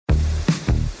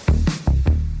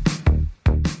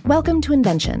Welcome to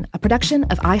Invention, a production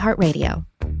of iHeartRadio.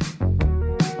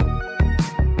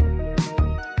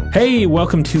 Hey,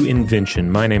 welcome to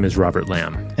Invention. My name is Robert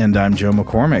Lamb. And I'm Joe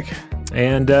McCormick.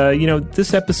 And,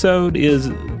 this episode is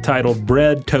titled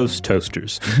Bread, Toast,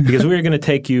 Toasters, because we're going to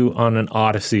take you on an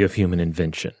odyssey of human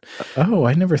invention. Oh,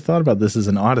 I never thought about this as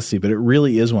an odyssey, but it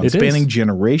really is one. Spanning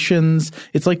generations.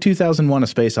 It's like 2001: A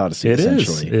Space Odyssey,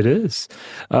 essentially. It is.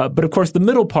 But, of course, the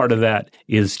middle part of that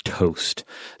is toast.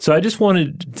 So I just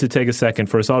wanted to take a second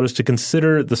for us all just to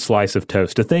consider the slice of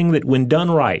toast, a thing that, when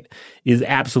done right, is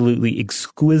absolutely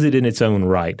exquisite in its own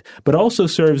right, but also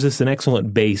serves as an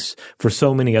excellent base for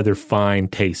so many other fine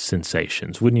taste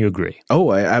sensations. Wouldn't you agree? Oh,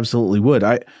 I absolutely would.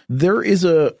 There is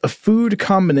a food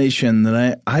combination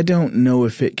that I don't know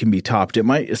if it can be topped. It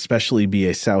might especially be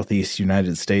a Southeast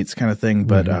United States kind of thing,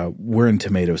 but we're in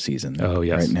tomato season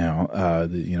right now.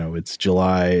 It's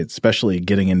July, especially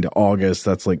getting into August.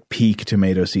 That's like peak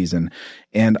tomato season.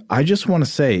 And I just want to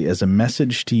say, as a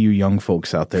message to you young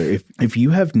folks out there, if you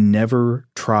have never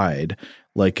tried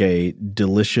like a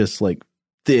delicious, like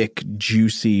thick,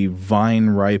 juicy,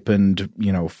 vine-ripened,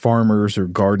 farmers or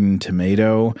garden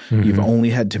tomato, you've only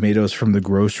had tomatoes from the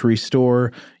grocery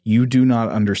store, you do not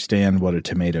understand what a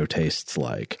tomato tastes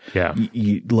like. Yeah.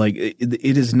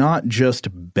 It is not just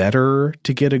better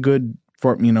to get a good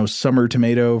summer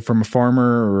tomato from a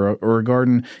farmer or a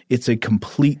garden. It's a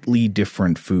completely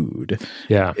different food.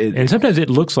 Yeah. And sometimes it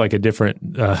looks like a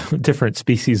different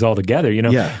species altogether,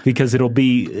 because it'll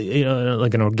be,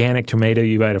 like an organic tomato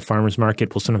you buy at a farmer's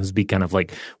market will sometimes be kind of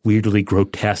like weirdly,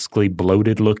 grotesquely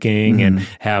bloated looking and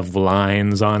have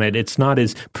lines on it. It's not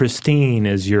as pristine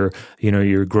as your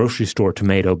grocery store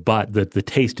tomato, but the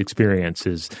taste experience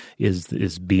is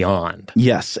beyond.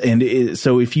 Yes. And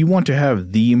so if you want to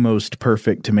have the most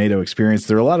perfect tomato experience,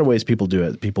 there are a lot of ways people do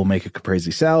it. People make a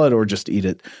caprese salad or just eat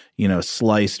it,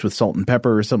 sliced with salt and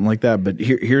pepper or something like that. But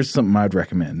here's something I'd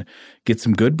recommend. Get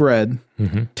some good bread,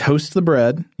 toast the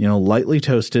bread, lightly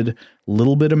toasted, a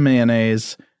little bit of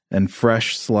mayonnaise, and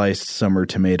fresh sliced summer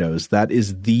tomatoes. That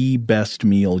is the best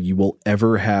meal you will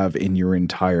ever have in your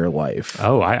entire life.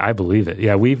 Oh, I believe it.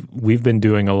 Yeah, we've been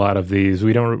doing a lot of these.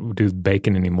 We don't do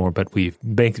bacon anymore, but we've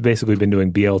basically been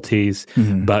doing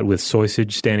BLTs, but with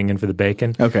sausage standing in for the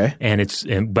bacon. Okay,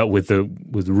 but with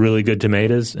really good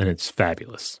tomatoes, and it's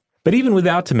fabulous. But even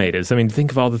without tomatoes,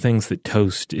 think of all the things that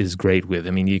toast is great with.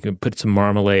 You can put some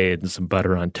marmalade and some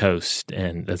butter on toast,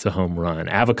 and that's a home run.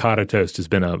 Avocado toast has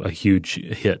been a huge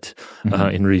hit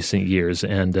in recent years,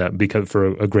 and because for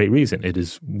a great reason. It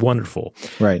is wonderful.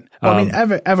 Right. Well,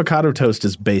 avocado toast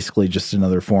is basically just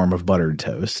another form of buttered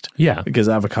toast. Yeah. Because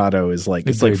avocado is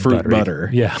it's like fruit buttery. Butter.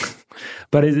 Yeah.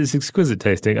 But it is exquisite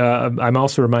tasting. I'm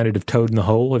also reminded of Toad in the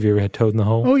Hole. Have you ever had Toad in the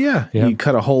Hole? Oh, yeah. You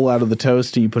cut a hole out of the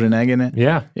toast and you put an egg in it.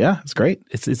 Yeah. Yeah, it's great.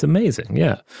 It's amazing,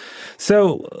 yeah.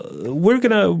 So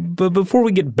but before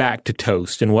we get back to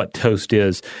toast and what toast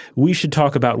is, we should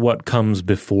talk about what comes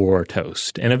before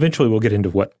toast. And eventually we'll get into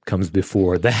what comes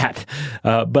before that.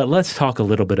 But let's talk a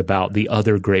little bit about the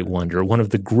other great wonder, one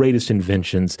of the greatest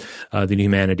inventions that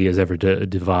humanity has ever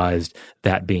devised,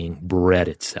 that being bread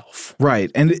itself. Right.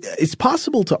 And it's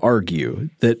possible to argue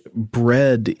that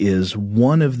bread is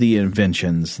one of the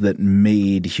inventions that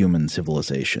made human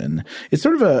civilization. It's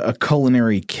sort of a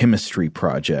culinary chemistry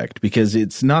project because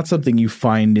it's not something you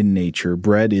find in nature.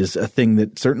 Bread is a thing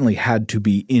that certainly had to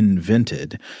be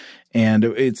invented. And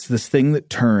it's this thing that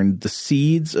turned the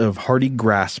seeds of hardy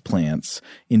grass plants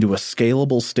into a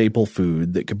scalable staple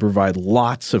food that could provide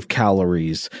lots of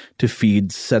calories to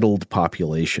feed settled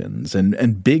populations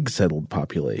and big settled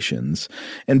populations.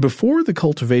 And before the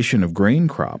cultivation of grain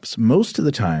crops, most of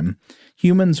the time,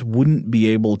 humans wouldn't be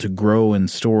able to grow and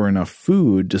store enough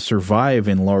food to survive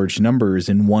in large numbers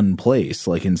in one place,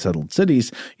 like in settled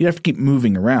cities. You'd have to keep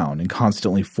moving around and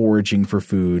constantly foraging for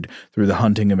food through the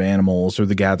hunting of animals or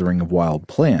the gathering of wild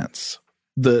plants.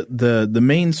 The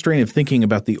main strain of thinking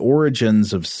about the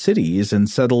origins of cities and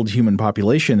settled human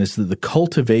population is that the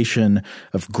cultivation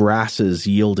of grasses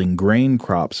yielding grain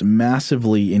crops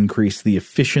massively increased the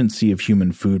efficiency of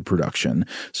human food production.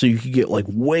 So you could get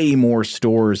way more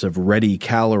stores of ready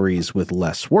calories with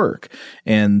less work.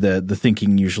 And the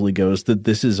thinking usually goes that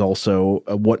this is also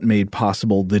what made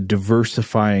possible the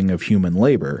diversifying of human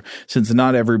labor. Since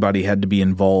not everybody had to be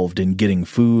involved in getting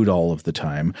food all of the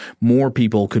time, more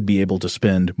people could be able to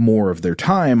spend more of their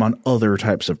time on other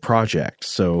types of projects.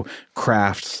 So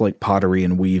crafts like pottery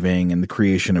and weaving and the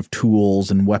creation of tools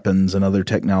and weapons and other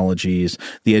technologies,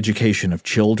 the education of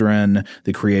children,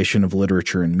 the creation of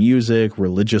literature and music,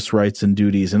 religious rights and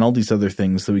duties, and all these other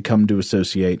things that we come to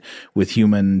associate with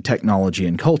human technology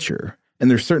and culture.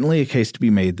 And there's certainly a case to be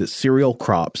made that cereal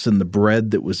crops and the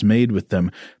bread that was made with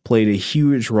them played a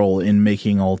huge role in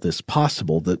making all this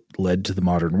possible that led to the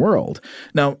modern world.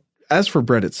 Now, as for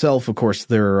bread itself, of course,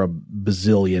 there are a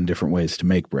bazillion different ways to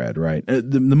make bread, right?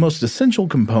 The most essential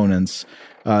components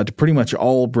to pretty much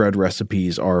all bread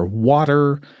recipes are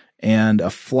water and a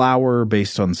flour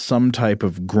based on some type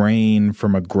of grain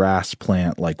from a grass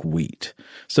plant like wheat.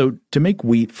 So to make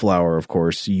wheat flour, of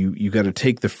course, you got to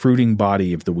take the fruiting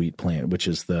body of the wheat plant, which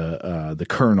is the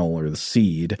kernel or the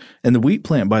seed. And the wheat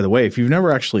plant, by the way, if you've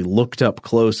never actually looked up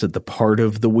close at the part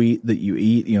of the wheat that you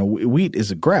eat, wheat is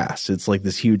a grass. It's like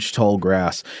this huge tall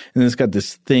grass, and it's got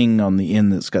this thing on the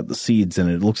end that's got the seeds in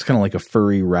it. It looks kind of like a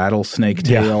furry rattlesnake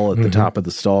tail at the top of the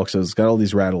stalk. So it's got all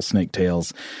these rattlesnake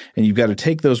tails, and you've got to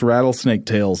take those rattlesnake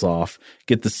tails off,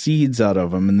 get the seeds out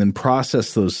of them, and then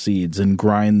process those seeds and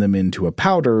grind them into a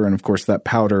powder. And of course, that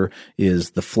powder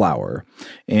is the flour.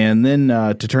 And then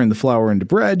to turn the flour into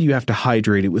bread, you have to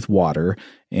hydrate it with water.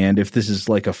 And if this is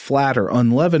like a flat or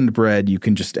unleavened bread, you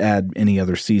can just add any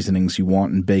other seasonings you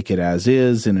want and bake it as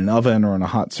is in an oven or on a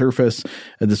hot surface.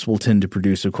 This will tend to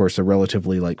produce, of course, a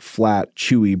relatively like flat,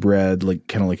 chewy bread, like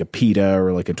kind of like a pita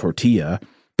or like a tortilla.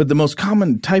 But the most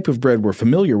common type of bread we're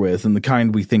familiar with, and the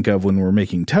kind we think of when we're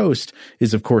making toast,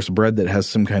 is, of course, bread that has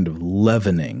some kind of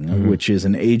leavening, which is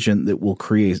an agent that will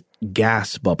create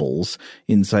gas bubbles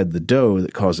inside the dough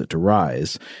that cause it to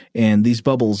rise. And these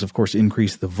bubbles, of course,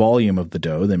 increase the volume of the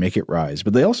dough. They make it rise,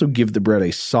 but they also give the bread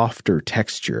a softer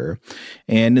texture.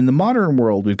 And in the modern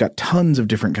world, we've got tons of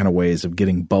different kind of ways of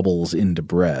getting bubbles into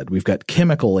bread. We've got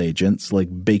chemical agents like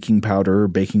baking powder or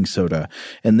baking soda,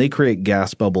 and they create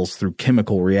gas bubbles through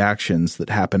chemical reactions that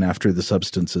happen after the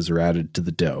substances are added to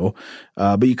the dough.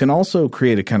 But you can also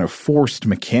create a kind of forced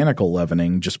mechanical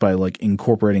leavening just by like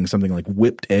incorporating something like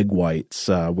whipped egg whites,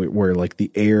 where like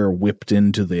the air whipped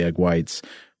into the egg whites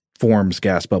forms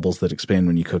gas bubbles that expand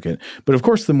when you cook it. But of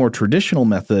course, the more traditional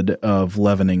method of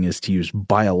leavening is to use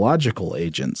biological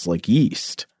agents like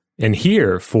yeast. And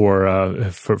here,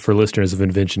 for listeners of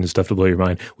Invention and Stuff to Blow Your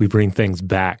Mind, we bring things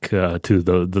back to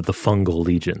the fungal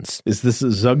legions. Is this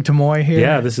Zugtamoy here?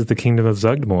 Yeah, this is the kingdom of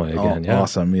Zugtamoy again. Oh,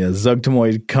 awesome. Yeah,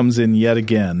 Zugtamoy comes in yet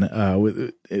again.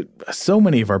 So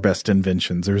many of our best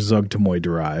inventions are Zugtamoy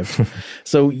derived.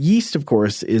 So yeast, of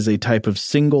course, is a type of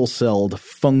single-celled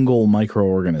fungal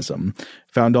microorganism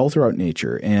found all throughout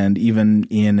nature and even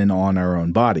in and on our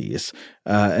own bodies.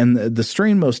 And the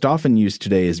strain most often used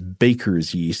today is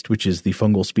baker's yeast, which is the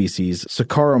fungal species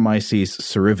Saccharomyces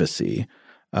cerevisiae.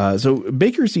 So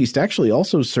baker's yeast actually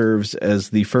also serves as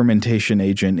the fermentation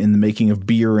agent in the making of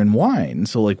beer and wine.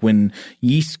 So like when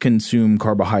yeast consume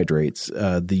carbohydrates,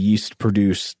 the yeast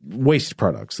produce waste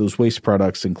products. Those waste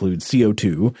products include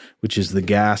CO2, which is the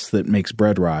gas that makes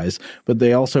bread rise, but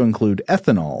they also include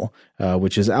ethanol,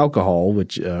 which is alcohol,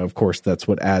 which of course that's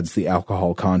what adds the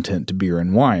alcohol content to beer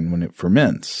and wine when it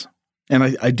ferments.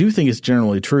 And I do think it's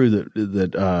generally true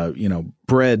that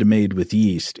bread made with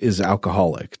yeast is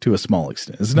alcoholic to a small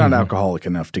extent. It's not alcoholic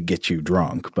enough to get you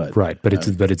drunk, but right. But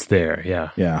it's there.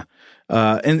 Yeah. Yeah.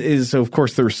 So of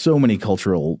course there are so many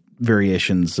cultural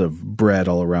variations of bread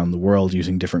all around the world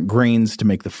using different grains to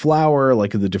make the flour.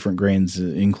 Like the different grains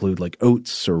include like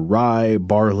oats or rye,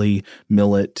 barley,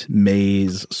 millet,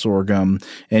 maize, sorghum,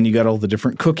 and you got all the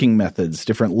different cooking methods,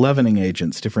 different leavening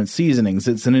agents, different seasonings.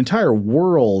 It's an entire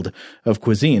world of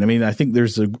cuisine. I mean, I think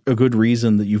there's a good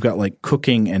reason that you've got like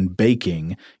cooking and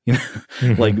baking.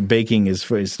 Like baking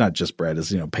it's not just bread,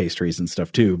 it's pastries and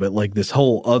stuff too, but like this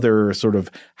whole other sort of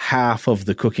half of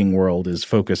the cooking world is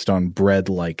focused on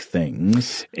bread-like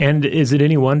things. And is it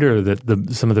any wonder that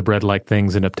some of the bread-like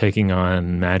things end up taking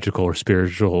on magical or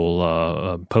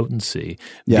spiritual potency?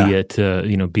 Yeah.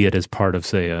 Be it as part of,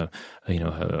 say, a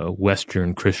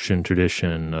Western Christian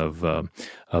tradition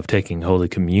of taking Holy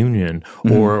Communion,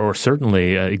 or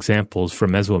certainly examples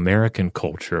from Mesoamerican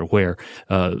culture where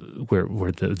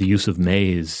the use of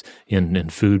maize in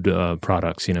food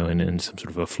products, in some sort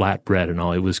of a flatbread and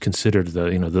all, it was considered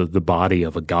the body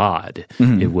of a god.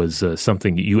 It was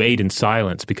something you ate in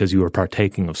silence because you were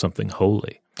partaking of something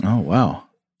holy. Oh, wow.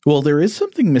 Well, there is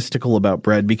something mystical about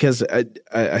bread because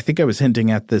I think I was hinting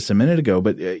at this a minute ago,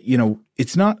 but,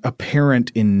 it's not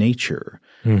apparent in nature.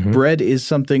 Bread is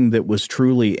something that was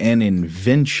truly an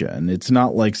invention. It's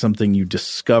not like something you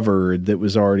discovered that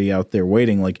was already out there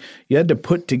waiting. Like you had to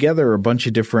put together a bunch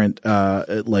of different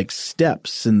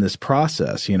steps in this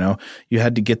process. You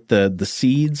had to get the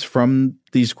seeds from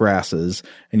these grasses,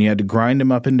 and you had to grind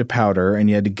them up into powder, and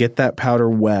you had to get that powder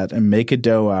wet and make a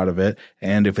dough out of it.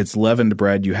 And if it's leavened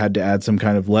bread, you had to add some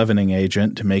kind of leavening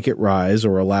agent to make it rise,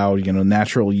 or allow,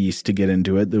 natural yeast to get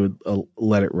into it that would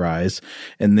let it rise.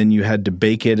 And then you had to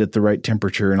bake it at the right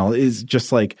temperature and all. It's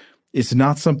just like, it's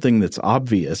not something that's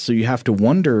obvious. So you have to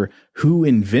wonder who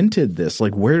invented this.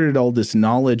 Like, where did all this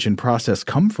knowledge and process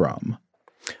come from?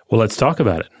 Well, let's talk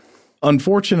about it.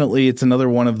 Unfortunately, it's another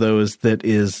one of those that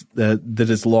is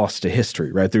lost to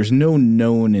history, right? There's no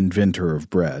known inventor of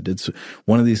bread. It's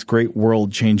one of these great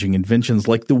world-changing inventions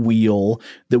like the wheel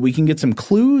that we can get some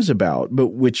clues about, but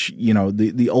which,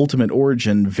 the ultimate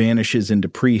origin vanishes into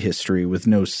prehistory with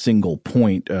no single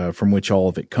point from which all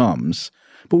of it comes.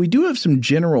 But we do have some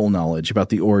general knowledge about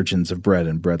the origins of bread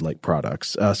and bread-like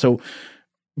products. So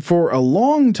for a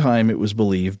long time, it was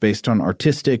believed, based on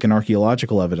artistic and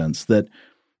archaeological evidence, that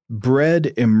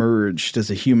bread emerged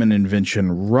as a human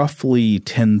invention roughly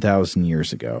 10,000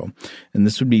 years ago. And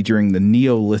this would be during the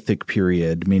Neolithic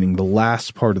period, meaning the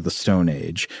last part of the Stone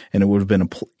Age. And it would have been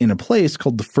in a place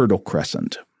called the Fertile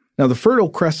Crescent. Now, the Fertile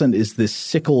Crescent is this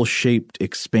sickle-shaped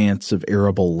expanse of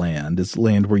arable land. It's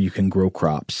land where you can grow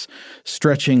crops,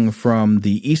 stretching from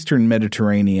the eastern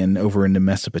Mediterranean over into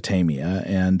Mesopotamia.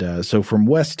 And so from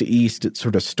west to east, it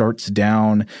sort of starts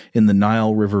down in the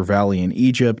Nile River Valley in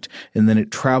Egypt, and then it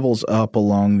travels up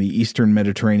along the eastern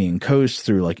Mediterranean coast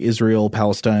through like Israel,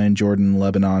 Palestine, Jordan,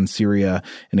 Lebanon, Syria,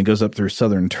 and it goes up through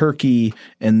southern Turkey,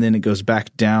 and then it goes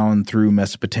back down through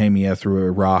Mesopotamia, through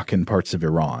Iraq and parts of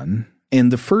Iran. And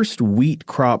the first wheat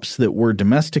crops that were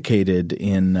domesticated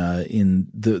in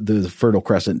the Fertile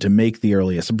Crescent to make the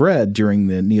earliest bread during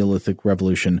the Neolithic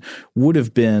Revolution would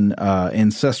have been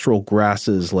ancestral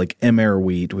grasses like emmer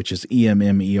wheat, which is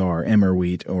E-M-M-E-R, emmer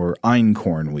wheat, or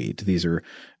einkorn wheat. These are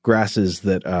grasses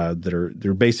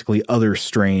they're basically other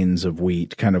strains of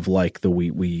wheat, kind of like the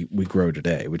wheat we grow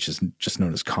today, which is just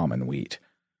known as common wheat.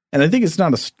 And I think it's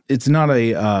not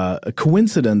a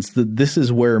coincidence that this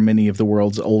is where many of the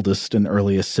world's oldest and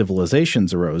earliest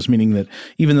civilizations arose, meaning that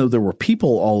even though there were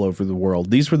people all over the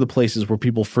world, these were the places where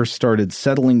people first started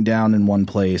settling down in one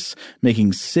place,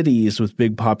 making cities with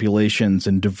big populations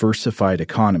and diversified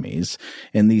economies.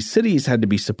 And these cities had to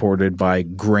be supported by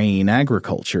grain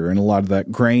agriculture, and a lot of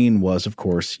that grain was, of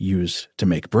course, used to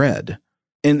make bread.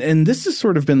 And this has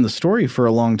sort of been the story for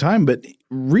a long time, but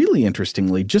really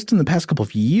interestingly, just in the past couple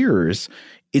of years,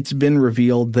 it's been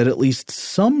revealed that at least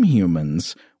some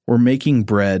humans were making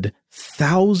bread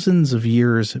thousands of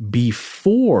years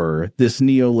before this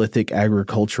Neolithic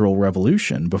agricultural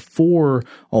revolution, before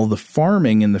all the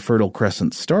farming in the Fertile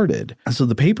Crescent started. So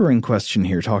the paper in question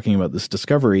here talking about this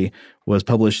discovery was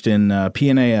published in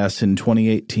PNAS in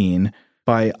 2018.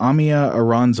 By Amia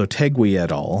Aranzotegui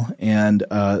et al. And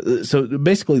so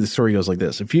basically the story goes like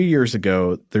this. A few years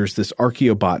ago, there's this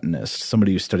archaeobotanist,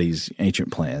 somebody who studies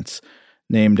ancient plants,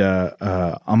 named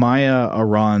Amaya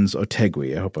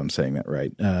Aranzotegui. I hope I'm saying that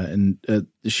right. And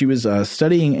she was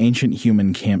studying ancient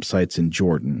human campsites in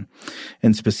Jordan.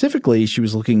 And specifically, she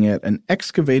was looking at an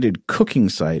excavated cooking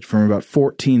site from about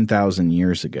 14,000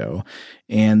 years ago.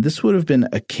 And this would have been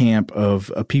a camp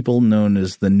of a people known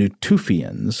as the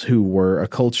Natufians, who were a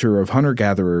culture of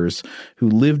hunter-gatherers who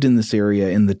lived in this area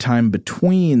in the time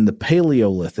between the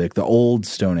Paleolithic, the old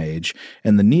Stone Age,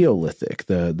 and the Neolithic,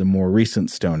 the more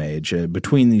recent Stone Age,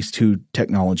 between these two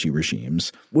technology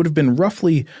regimes. Would have been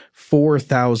roughly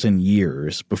 4,000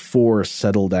 years before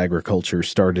settled agriculture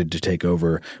started to take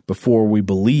over, before we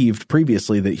believed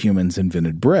previously that humans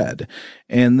invented bread.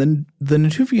 And then the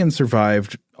Natufians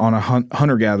survived on a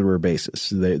hunter-gatherer basis.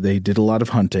 They did a lot of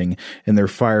hunting, and their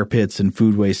fire pits and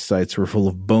food waste sites were full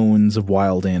of bones of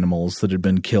wild animals that had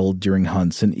been killed during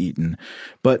hunts and eaten.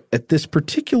 But at this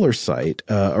particular site,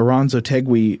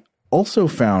 Aranzotegui also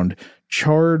found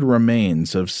charred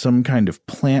remains of some kind of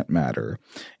plant matter.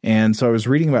 And so I was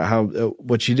reading about how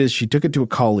what she did is she took it to a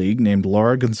colleague named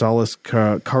Laura Gonzalez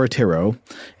Carretero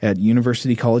at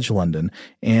University College London,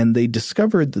 and they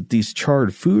discovered that these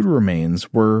charred food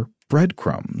remains were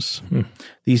breadcrumbs.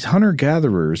 These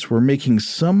hunter-gatherers were making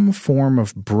some form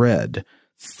of bread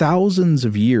thousands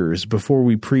of years before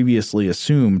we previously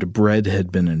assumed bread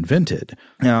had been invented.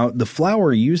 Now, the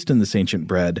flour used in this ancient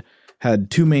bread had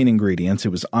two main ingredients.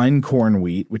 It was einkorn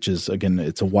wheat, which is, again,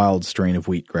 it's a wild strain of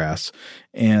wheatgrass.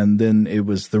 And then it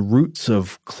was the roots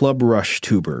of club rush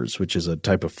tubers, which is a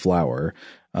type of flour.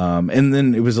 And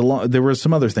then there were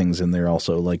some other things in there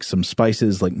also, like some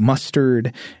spices like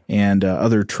mustard and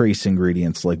other trace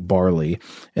ingredients like barley.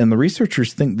 And the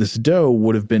researchers think this dough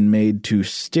would have been made to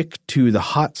stick to the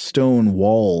hot stone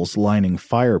walls lining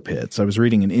fire pits. I was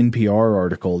reading an NPR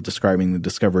article describing the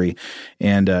discovery,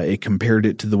 and it compared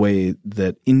it to the way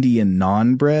that Indian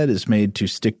naan bread is made to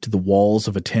stick to the walls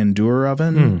of a tandoor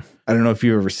oven. I don't know if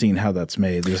you've ever seen how that's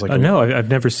made. There's like no, I've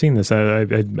never seen this. I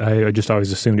just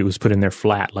always assumed it was put in there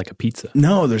flat like a pizza.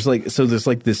 No, there's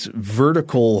this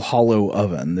vertical hollow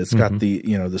oven that's got the,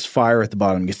 this fire at the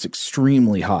bottom gets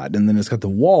extremely hot, and then it's got the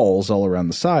walls all around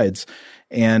the sides.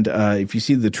 And if you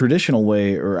see the traditional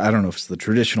way, or I don't know if it's the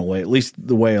traditional way, at least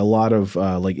the way a lot of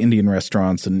like Indian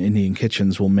restaurants and Indian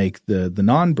kitchens will make the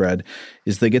naan bread,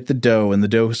 is they get the dough, and the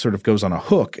dough sort of goes on a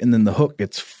hook, and then the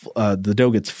dough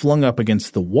gets flung up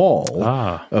against the wall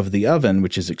of the oven,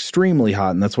 which is extremely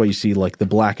hot, and that's why you see like the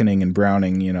blackening and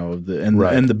browning, and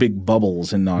the big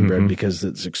bubbles in naan bread, because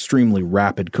it's extremely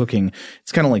rapid cooking.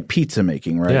 It's kind of like pizza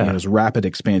making, right? There's rapid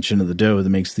expansion of the dough that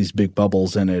makes these big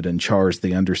bubbles in it and chars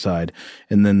the underside.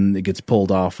 And then it gets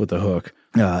pulled off with a hook,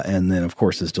 and then, of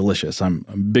course, is delicious. I'm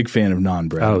a big fan of naan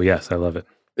bread. Oh, yes, I love it.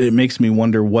 It makes me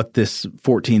wonder what this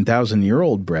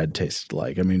 14,000-year-old bread tasted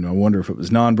like. I mean, I wonder if it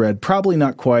was naan bread. Probably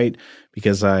not quite,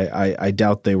 because I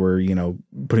doubt they were,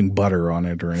 putting butter on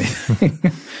it or anything.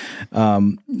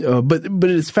 But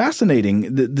it's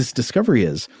fascinating, this discovery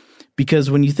is, because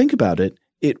when you think about it,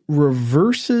 it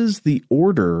reverses the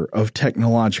order of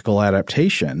technological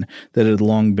adaptation that had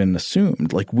long been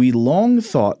assumed. Like, we long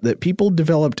thought that people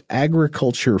developed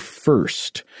agriculture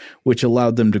first, which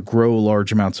allowed them to grow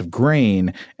large amounts of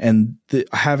grain, and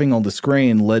having all this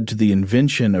grain led to the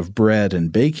invention of bread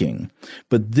and baking.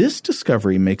 But this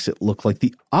discovery makes it look like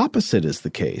the opposite is the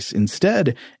case.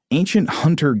 Instead, ancient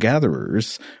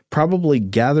hunter-gatherers probably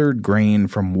gathered grain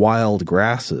from wild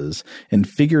grasses and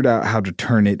figured out how to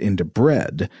turn it into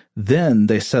bread. Then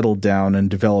they settled down and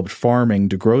developed farming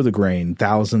to grow the grain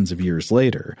thousands of years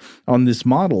later. On this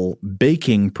model,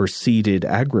 baking preceded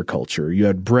agriculture. You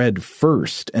had bread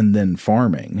first and then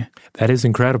farming. That is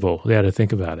incredible, to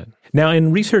think about it. Now,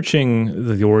 in researching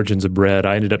the origins of bread,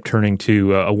 I ended up turning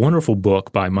to a wonderful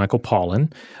book by Michael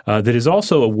Pollan that is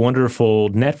also a wonderful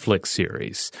Netflix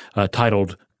series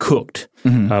titled Cooked,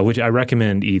 which I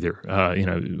recommend either.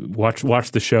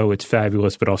 Watch the show; it's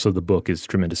fabulous, but also the book is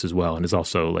tremendous as well, and is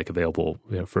also available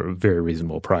for a very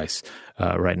reasonable price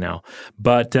right now.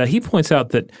 But he points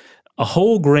out that a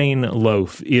whole grain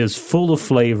loaf is full of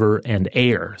flavor and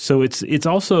air. So it's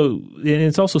also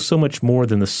so much more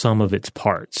than the sum of its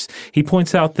parts. He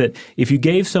points out that if you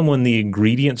gave someone the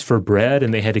ingredients for bread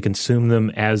and they had to consume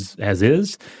them as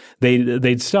is,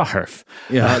 they'd starve.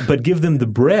 But give them the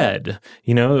bread,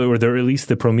 or at least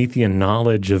the Promethean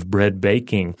knowledge of bread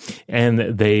baking, and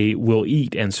they will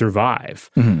eat and survive.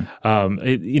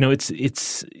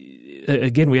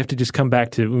 Again, we have to just come back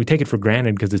to, we take it for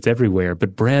granted because it's everywhere,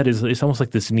 but bread it's almost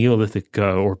like this Neolithic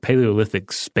or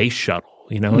Paleolithic space shuttle,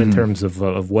 in terms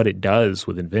of what it does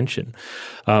with invention.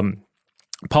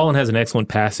 Pollan has an excellent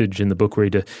passage in the book where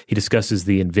he discusses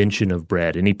the invention of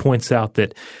bread, and he points out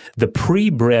that the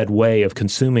pre-bread way of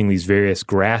consuming these various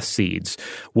grass seeds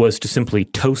was to simply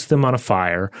toast them on a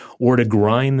fire or to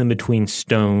grind them between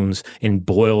stones and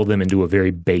boil them into a very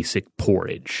basic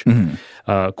porridge.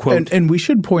 Quote, and we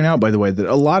should point out, by the way, that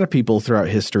a lot of people throughout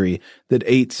history that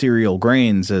ate cereal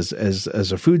grains as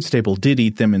a food staple did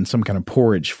eat them in some kind of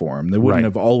porridge form. They wouldn't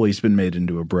have always been made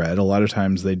into a bread. A lot of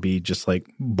times they'd be just like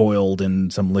boiled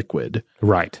in some liquid.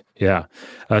 Right. Yeah.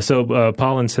 So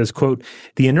Pollan says, quote,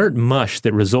 "The inert mush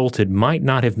that resulted might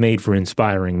not have made for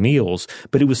inspiring meals,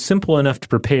 but it was simple enough to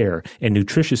prepare and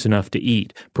nutritious enough to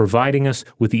eat, providing us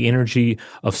with the energy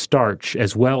of starch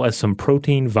as well as some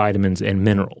protein, vitamins, and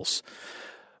minerals."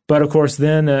 But of course,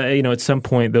 then, at some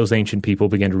point, those ancient people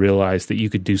began to realize that you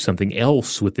could do something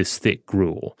else with this thick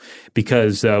gruel,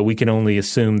 because we can only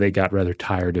assume they got rather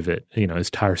tired of it, as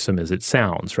tiresome as it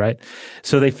sounds, right?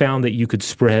 So they found that you could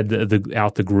spread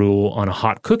out the gruel on a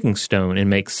hot cooking stone and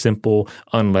make simple,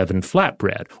 unleavened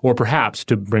flatbread. Or perhaps,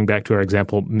 to bring back to our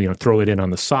example, throw it in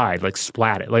on the side, like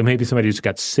splat it. Like maybe somebody just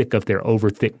got sick of their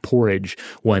over-thick porridge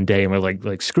one day and were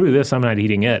like, screw this, I'm not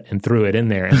eating it, and threw it in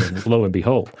there, and then lo and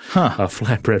behold,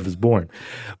 flatbread was born.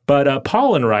 But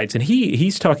Pollan writes, and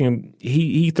he's talking,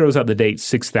 he throws out the date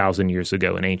 6,000 years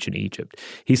ago in ancient Egypt.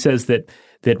 He says that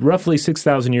roughly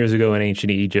 6,000 years ago in ancient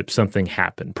Egypt, something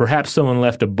happened. Perhaps someone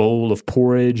left a bowl of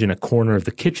porridge in a corner of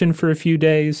the kitchen for a few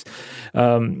days.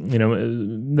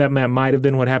 That might have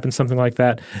been what happened, something like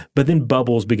that. But then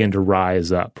bubbles began to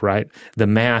rise up, right? The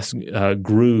mass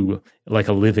grew like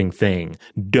a living thing.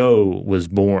 Dough was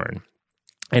born.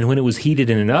 And when it was heated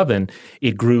in an oven,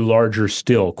 it grew larger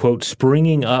still, quote,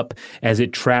 springing up as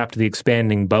it trapped the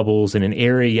expanding bubbles in an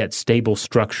airy yet stable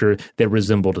structure that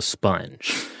resembled a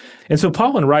sponge. And so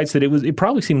Paulin writes that it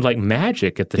probably seemed like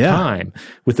magic at the time,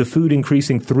 with the food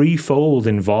increasing threefold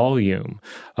in volume.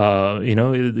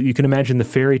 You can imagine the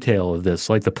fairy tale of this,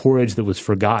 like the porridge that was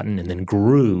forgotten and then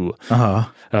grew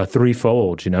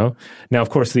threefold, Now, of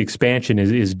course, the expansion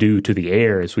is due to the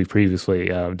air, as we previously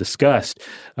discussed.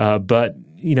 But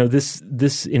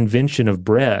this invention of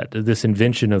bread, this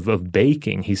invention of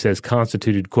baking, he says,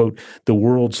 constituted, quote, the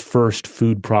world's first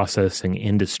food processing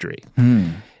industry.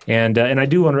 And I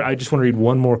just want to read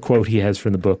one more quote he has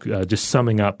from the book, just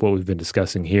summing up what we've been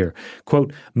discussing here.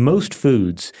 Quote, most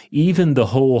foods, even the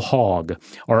whole hog,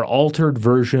 are altered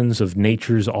versions of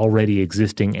nature's already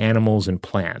existing animals and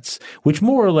plants, which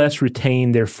more or less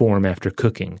retain their form after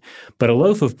cooking. But a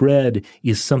loaf of bread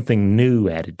is something new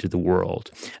added to the world,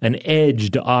 an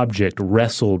edged object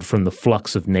wrestled from the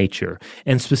flux of nature,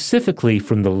 and specifically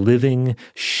from the living,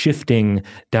 shifting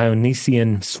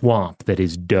Dionysian swamp that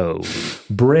is dough.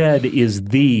 Bread is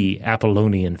the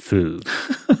Apollonian food.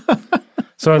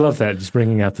 So I love that, just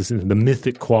bringing out the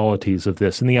mythic qualities of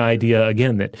this and the idea,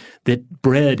 again, that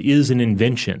bread is an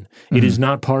invention. It is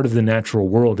not part of the natural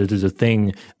world. It is a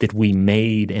thing that we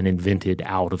made and invented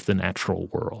out of the natural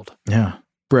world. Yeah.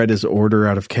 Bread is order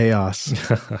out of chaos.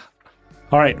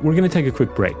 All right, we're going to take a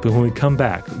quick break, but when we come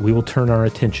back, we will turn our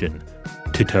attention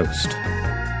to toast.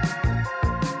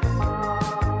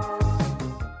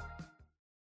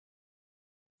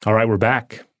 All right, we're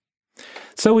back.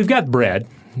 So we've got bread.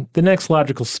 The next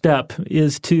logical step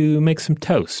is to make some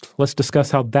toast. Let's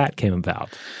discuss how that came about.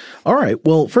 All right.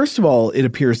 Well, first of all, it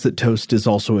appears that toast is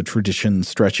also a tradition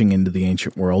stretching into the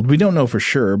ancient world. We don't know for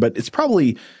sure, but it's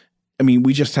probably,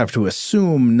 we just have to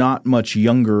assume not much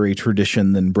younger a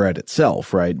tradition than bread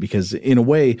itself, right? Because in a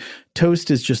way,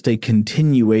 toast is just a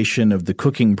continuation of the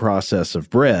cooking process of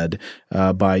bread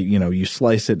by, you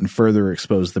slice it and further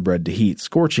expose the bread to heat,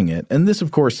 scorching it. And this,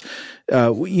 of course,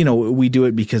 we do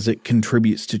it because it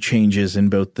contributes to changes in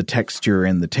both the texture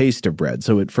and the taste of bread.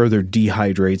 So it further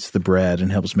dehydrates the bread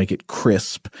and helps make it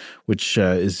crisp, which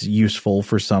is useful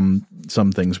for some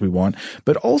things we want.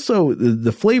 But also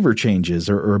the flavor changes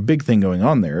are a big thing going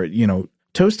on there.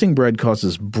 Toasting bread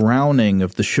causes browning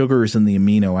of the sugars and the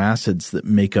amino acids that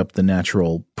make up the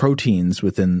natural proteins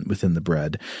within the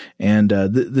bread. And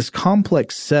this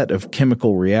complex set of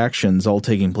chemical reactions all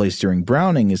taking place during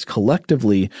browning is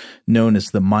collectively known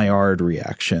as the Maillard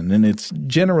reaction. And it's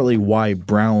generally why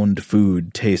browned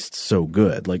food tastes so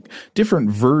good. Like different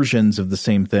versions of the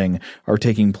same thing are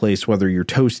taking place whether you're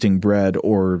toasting bread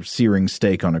or searing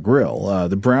steak on a grill.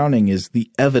 The browning is the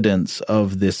evidence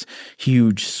of this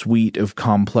huge suite of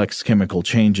complex chemical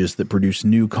changes that produce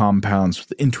new compounds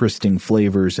with interesting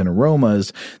flavors and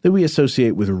aromas that we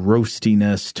associate with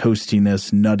roastiness,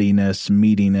 toastiness, nuttiness,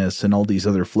 meatiness, and all these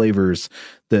other flavors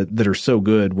that are so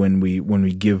good when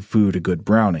we give food a good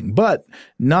browning. But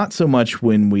not so much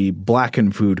when we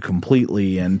blacken food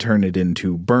completely and turn it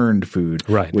into burned food,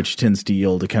 right, which tends to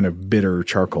yield a kind of bitter,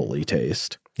 charcoal-y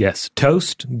taste. Yes,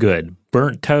 toast, good.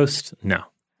 Burnt toast, no.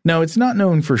 Now, it's not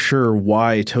known for sure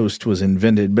why toast was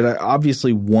invented, but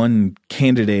obviously one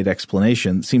candidate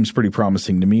explanation, seems pretty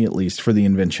promising to me at least, for the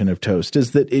invention of toast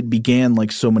is that it began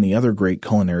like so many other great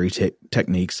culinary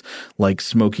techniques like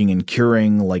smoking and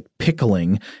curing, like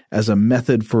pickling, as a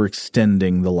method for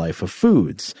extending the life of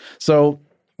foods. So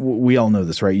we all know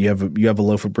this, right? You have a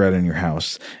loaf of bread in your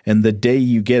house, and the day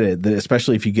you get it,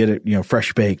 especially if you get it,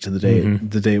 fresh baked the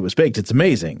day it was baked, it's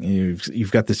amazing.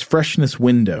 You've got this freshness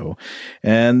window,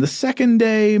 and the second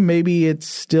day maybe it's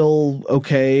still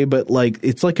okay, but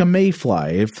it's like a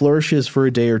mayfly. It flourishes for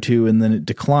a day or two, and then it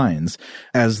declines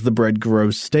as the bread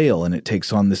grows stale, and it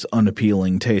takes on this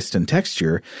unappealing taste and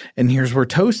texture. And here's where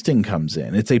toasting comes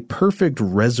in. It's a perfect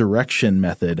resurrection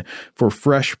method for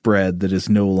fresh bread that is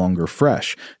no longer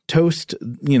fresh. Toast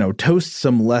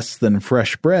some less than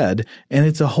fresh bread, and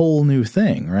it's a whole new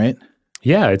thing, right?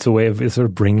 Yeah, it's a way of sort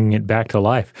of bringing it back to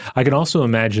life. I can also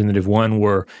imagine that if one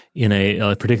were in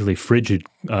a particularly frigid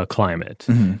climate,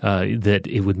 that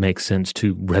it would make sense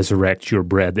to resurrect your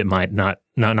bread that might not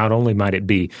only might it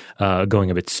be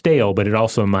going a bit stale, but it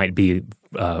also might be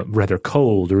rather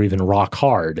cold or even rock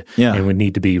hard, and would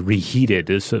need to be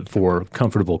reheated for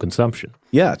comfortable consumption.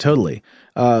 Yeah, totally.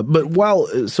 But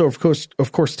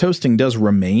of course, toasting does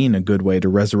remain a good way to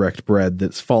resurrect bread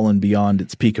that's fallen beyond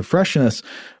its peak of freshness.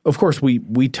 Of course,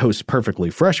 we toast perfectly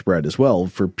fresh bread as well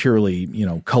for purely,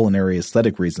 culinary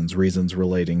aesthetic reasons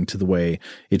relating to the way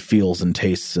it feels and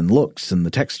tastes and looks and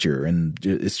the texture. And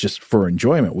it's just for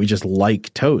enjoyment. We just like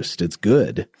make toast. It's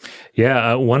good.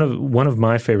 Yeah, one of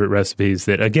my favorite recipes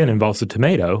that, again, involves a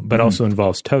tomato, but also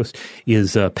involves toast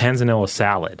is panzanella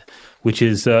salad, which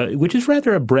is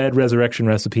rather a bread resurrection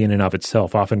recipe in and of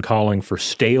itself, often calling for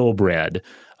stale bread,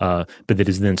 but that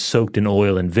is then soaked in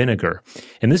oil and vinegar.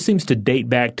 And this seems to date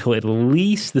back till at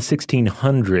least the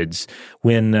 1600s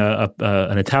when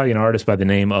an Italian artist by the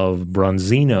name of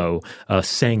Bronzino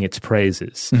sang its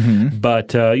praises. Mm-hmm.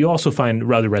 But you also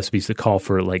find other recipes that call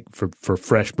for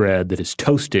fresh bread that is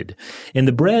toasted. And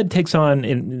the bread takes on,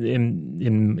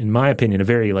 in my opinion, a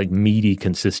very meaty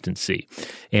consistency.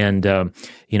 And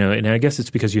and I guess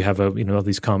it's because you have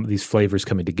these flavors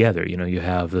coming together. You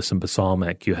have some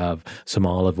balsamic, you have some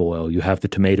olive oil, you have the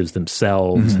tomatoes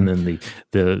themselves, and then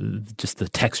the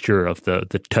texture of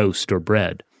the toast or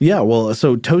bread. Yeah, well,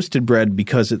 so toasted bread,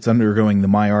 because it's undergoing the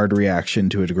Maillard reaction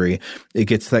to a degree, it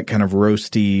gets that kind of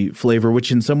roasty flavor,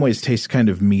 which in some ways tastes kind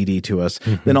of meaty to us.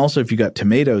 Mm-hmm. Then also, if you got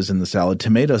tomatoes in the salad,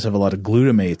 tomatoes have a lot of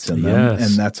glutamates in them,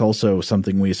 and that's also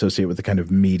something we associate with a kind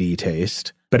of meaty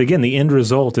taste. But again, the end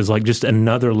result is just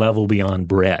another level beyond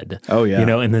bread. Oh, yeah.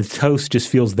 And the toast just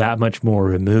feels that much more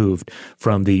removed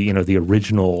from the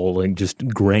original just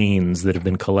grains that have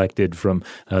been collected from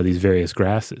these various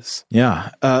grasses.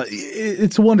 Yeah.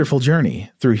 It's a wonderful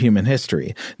journey through human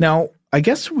history. Now, I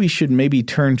guess we should maybe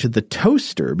turn to the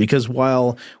toaster, because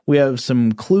while we have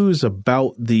some clues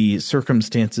about the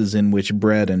circumstances in which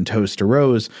bread and toast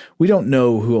arose, we don't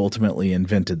know who ultimately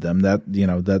invented them.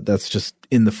 That's just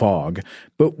in the fog.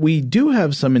 But we do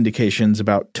have some indications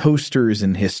about toasters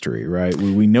in history, right?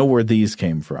 We know where these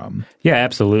came from. Yeah,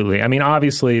 absolutely. I mean,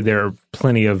 obviously, there are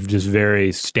plenty of just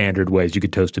very standard ways you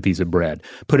could toast a piece of bread.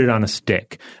 Put it on a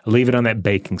stick, leave it on that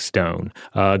baking stone,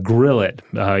 grill it,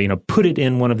 put it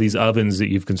in one of these ovens that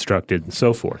you've constructed and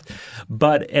so forth.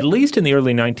 But at least in the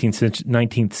early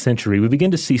 19th century, we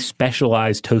begin to see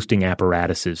specialized toasting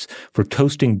apparatuses for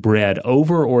toasting bread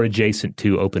over or adjacent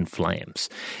to open flames.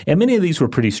 And many of these were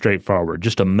pretty straightforward,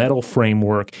 just a metal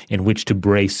framework in which to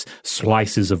brace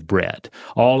slices of bread,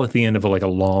 all at the end of a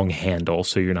long handle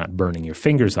so you're not burning your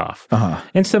fingers off. Uh-huh.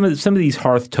 And some of these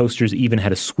hearth toasters even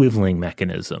had a swiveling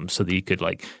mechanism so that you could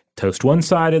toast one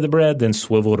side of the bread, then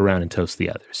swivel it around and toast the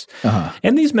others. Uh-huh.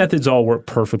 And these methods all work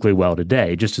perfectly well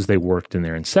today, just as they worked in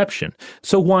their inception.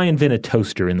 So why invent a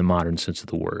toaster in the modern sense of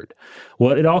the word?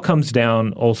 Well, it all comes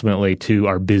down ultimately to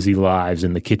our busy lives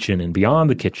in the kitchen and beyond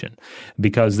the kitchen,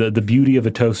 because the beauty of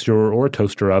a toaster or a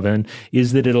toaster oven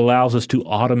is that it allows us to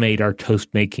automate our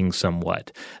toast making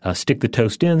somewhat. Stick the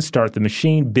toast in, start the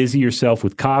machine, busy yourself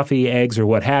with coffee, eggs, or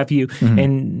what have you,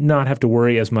 and not have to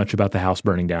worry as much about the house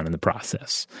burning down in the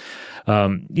process.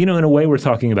 In a way, we're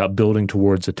talking about building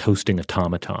towards a toasting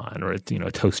automaton or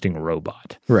a toasting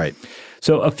robot. Right.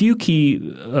 So a few key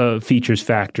features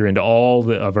factor into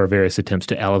all of our various attempts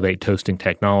to elevate toasting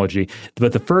technology.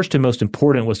 But the first and most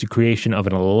important was the creation of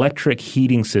an electric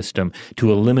heating system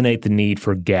to eliminate the need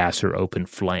for gas or open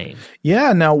flame.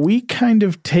 Yeah, now we kind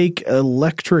of take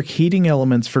electric heating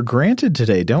elements for granted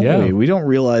today, don't we? We don't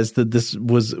realize that this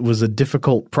was a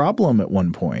difficult problem at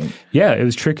one point. Yeah, it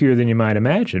was trickier than you might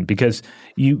imagine, because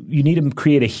you need to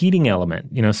create a heating element,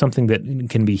 something that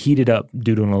can be heated up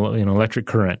due to an electric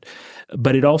current.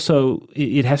 But it also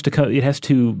it has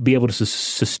to be able to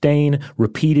sustain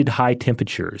repeated high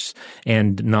temperatures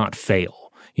and not fail.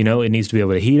 It needs to be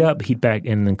able to heat up, heat back,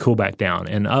 and then cool back down,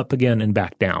 and up again and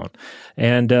back down.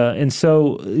 And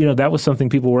so that was something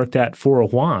people worked at for a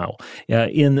while.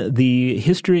 In the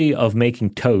history of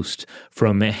making toast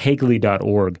from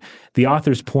Hagley.org, the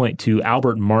authors point to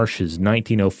Albert Marsh's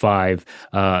 1905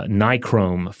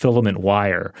 nichrome filament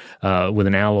wire with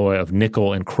an alloy of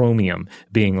nickel and chromium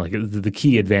being the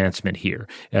key advancement here.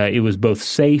 It was both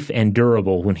safe and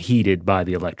durable when heated by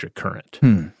the electric current.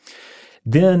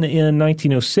 Then in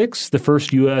 1906, the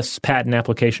first U.S. patent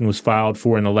application was filed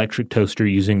for an electric toaster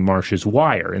using Marsh's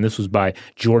wire, and this was by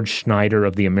George Schneider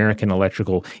of the American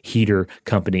Electrical Heater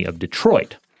Company of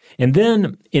Detroit. And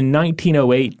then in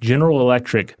 1908, General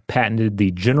Electric patented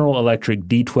the General Electric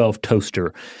D12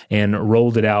 toaster and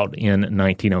rolled it out in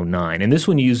 1909. And this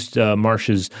one used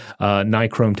Marsh's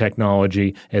nichrome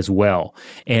technology as well.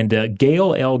 And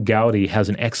Gail L. Gowdy has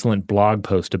an excellent blog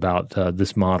post about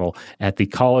this model at the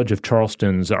College of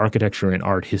Charleston's Architecture and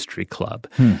Art History Club.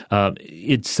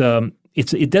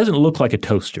 It doesn't look like a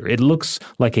toaster. It looks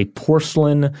like a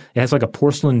porcelain. It has a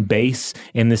porcelain base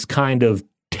and this kind of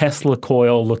Tesla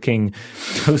coil-looking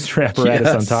toaster apparatus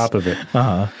on top of it.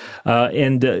 Uh-huh.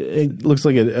 It looks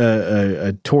like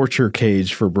a torture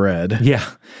cage for bread. Yeah.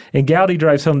 And Gowdy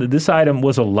drives home that this item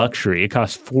was a luxury. It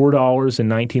cost $4 in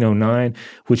 1909,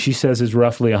 which she says is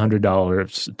roughly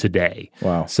 $100 today.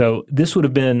 Wow. So this would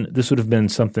have been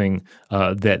something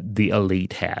that the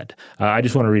elite had. I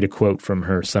just want to read a quote from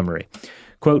her summary.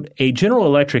 Quote, a General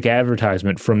Electric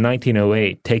advertisement from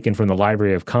 1908 taken from the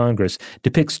Library of Congress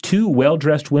depicts two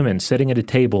well-dressed women sitting at a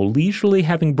table leisurely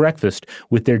having breakfast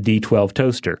with their D12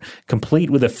 toaster, complete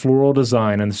with a floral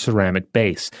design on the ceramic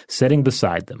base, sitting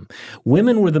beside them.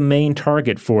 Women were the main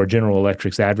target for General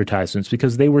Electric's advertisements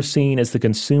because they were seen as the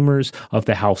consumers of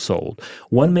the household.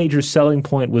 One major selling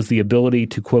point was the ability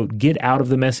to, quote, get out of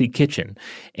the messy kitchen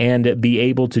and be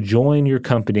able to join your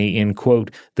company in,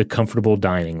 quote, the comfortable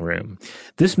dining room.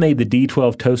 This made the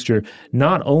D12 toaster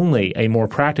not only a more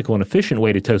practical and efficient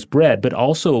way to toast bread, but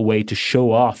also a way to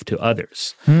show off to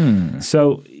others.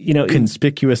 So,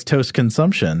 conspicuous toast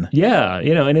consumption. Yeah,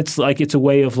 and it's a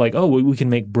way of like, oh, we can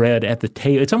make bread at the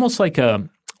table. It's almost like a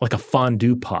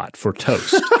fondue pot for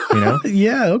toast,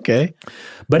 Yeah, okay.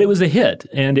 But it was a hit,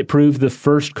 and it proved the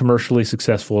first commercially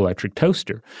successful electric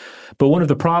toaster. But one of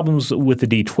the problems with the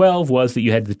D12 was that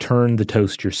you had to turn the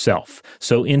toast yourself.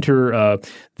 So enter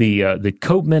the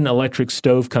Copeman Electric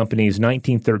Stove Company's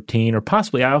 1913, or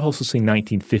possibly I've also seen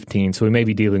 1915, so we may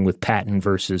be dealing with patent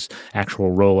versus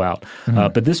actual rollout.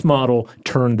 But this model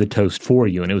turned the toast for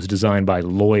you, and it was designed by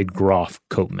Lloyd Groff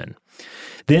Copeman.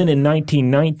 Then in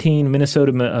 1919,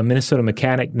 a Minnesota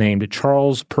mechanic named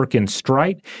Charles Perkins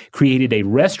Strite created a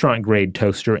restaurant-grade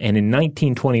toaster, and in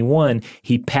 1921,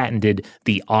 he patented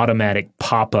the automatic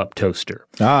pop-up toaster.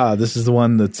 Ah, this is the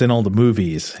one that's in all the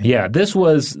movies. Yeah, this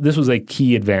was a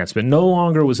key advancement. No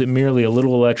longer was it merely a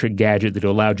little electric gadget that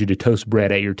allowed you to toast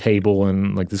bread at your table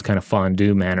in like this kind of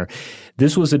fondue manner.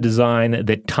 This was a design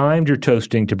that timed your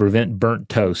toasting to prevent burnt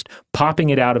toast, popping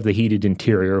it out of the heated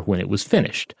interior when it was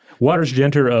finished. Waters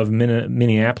Genter of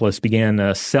Minneapolis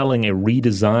began selling a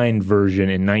redesigned version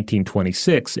in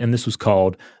 1926, and this was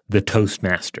called the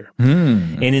Toastmaster.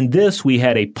 And in this, we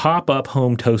had a pop-up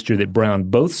home toaster that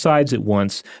browned both sides at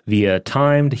once via a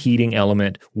timed heating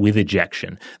element with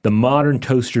ejection. The modern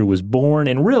toaster was born,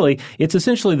 and really, it's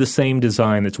essentially the same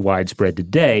design that's widespread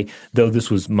today, though this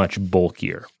was much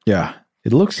bulkier. Yeah,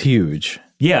 it looks huge.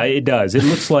 Yeah, it does. It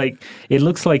looks like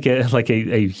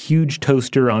a huge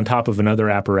toaster on top of another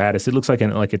apparatus. It looks like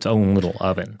its own little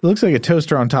oven. It looks like a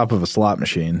toaster on top of a slot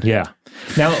machine. Yeah.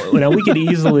 Now we could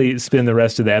easily spend the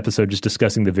rest of the episode just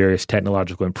discussing the various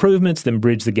technological improvements that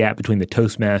bridge the gap between the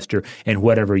Toastmaster and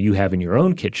whatever you have in your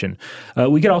own kitchen.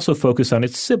 We could also focus on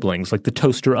its siblings, like the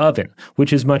toaster oven,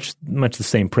 which is much the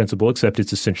same principle, except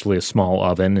it's essentially a small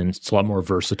oven and it's a lot more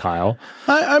versatile.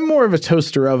 I'm more of a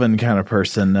toaster oven kind of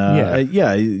person.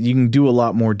 You can do a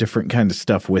lot more different kind of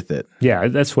stuff with it. Yeah,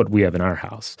 that's what we have in our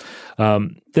house.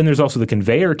 Then there's also the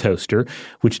conveyor toaster,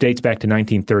 which dates back to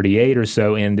 1938 or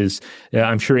so, and is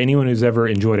I'm sure anyone who's ever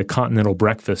enjoyed a continental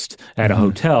breakfast at a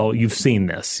hotel, you've seen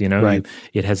this. Right.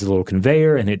 It has a little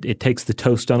conveyor, and it takes the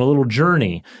toast on a little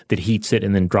journey that heats it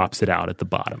and then drops it out at the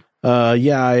bottom.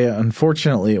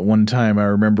 Unfortunately, at one time, I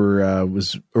remember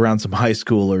was around some high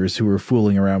schoolers who were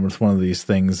fooling around with one of these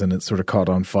things, and it sort of caught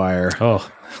on fire. Oh.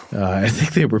 I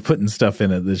think they were putting stuff in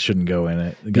it that shouldn't go in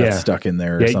it. It got stuck in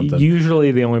there or something.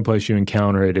 Usually the only place you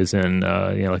encounter it is in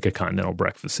like a continental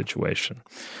breakfast situation.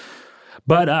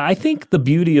 But I think the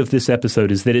beauty of this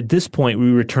episode is that at this point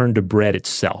we return to bread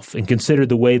itself and consider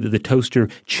the way that the toaster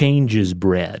changes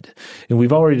bread. And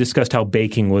we've already discussed how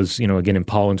baking was, again in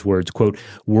Pollan's words, quote,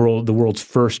 the world's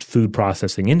first food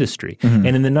processing industry. And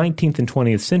in the 19th and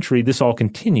 20th century, this all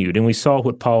continued. And we saw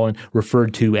what Pollan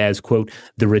referred to as, quote,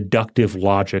 the reductive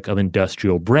logic of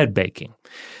industrial bread baking.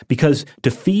 Because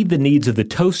to feed the needs of the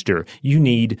toaster, you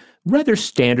need rather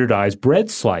standardized bread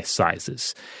slice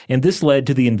sizes. And this led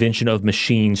to the invention of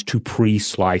machines to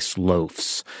pre-slice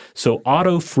loaves. So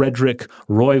Otto Friedrich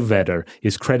Rohrwetter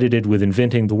is credited with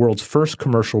inventing the world's first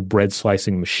commercial bread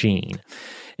slicing machine.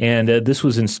 And this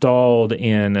was installed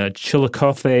in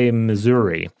Chillicothe,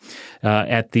 Missouri,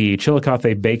 at the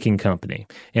Chillicothe Baking Company.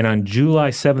 And on July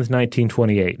 7th,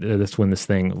 1928, that's when this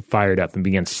thing fired up and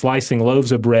began slicing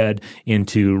loaves of bread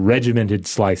into regimented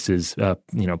slices,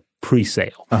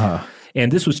 pre-sale.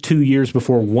 And this was 2 years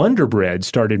before Wonder Bread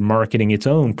started marketing its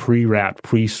own pre-wrapped,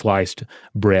 pre-sliced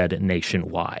bread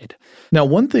nationwide. Now,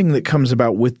 one thing that comes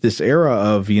about with this era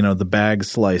of, the bag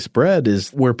sliced bread is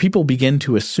where people begin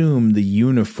to assume the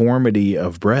uniformity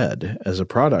of bread as a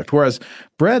product. Whereas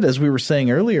bread, as we were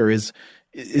saying earlier, is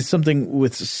is something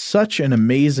with such an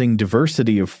amazing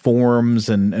diversity of forms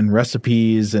and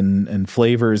recipes and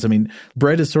flavors. I mean,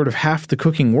 bread is sort of half the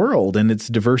cooking world, and its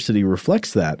diversity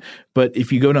reflects that. But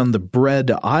if you go down the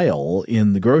bread aisle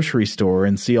in the grocery store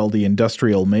and see all the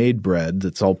industrial-made bread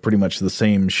that's all pretty much the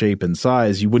same shape and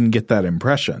size, you wouldn't get that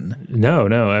impression. No.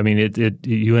 I mean,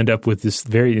 you end up with this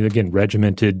very, again,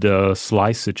 regimented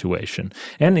slice situation.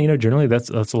 And, generally that's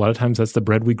a lot of times that's the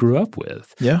bread we grew up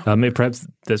with. Yeah. Perhaps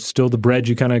that's still the bread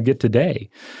you kind of get today.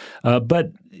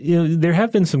 But there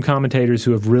have been some commentators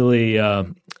who have really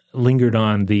lingered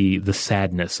on the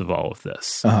sadness of all of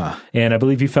this. Uh-huh. And I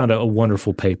believe you found a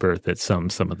wonderful paper that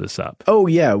sums some of this up. Oh,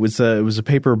 yeah. It was a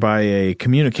paper by a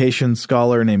communications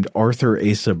scholar named Arthur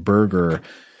Asa Berger,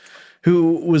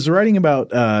 who was writing about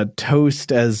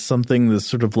toast as something that's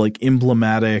sort of like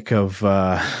emblematic of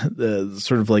the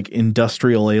sort of like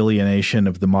industrial alienation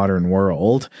of the modern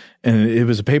world. And it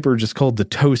was a paper just called The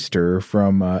Toaster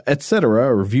from Etc.,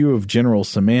 a Review of General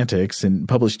Semantics, and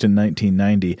published in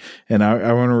 1990. And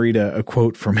I want to read a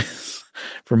quote from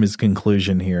his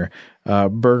conclusion here.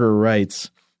 Berger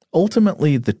writes,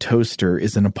 "Ultimately, The Toaster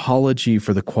is an apology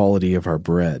for the quality of our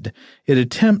bread. It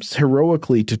attempts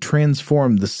heroically to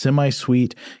transform the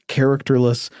semi-sweet,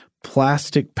 characterless,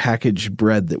 plastic packaged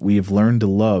bread that we have learned to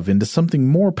love into something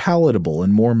more palatable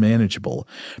and more manageable.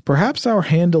 Perhaps our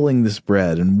handling this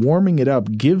bread and warming it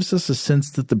up gives us a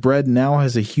sense that the bread now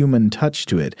has a human touch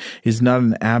to it, is not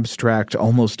an abstract,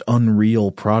 almost unreal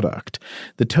product.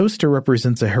 The toaster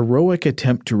represents a heroic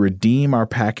attempt to redeem our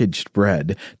packaged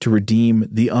bread, to redeem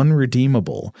the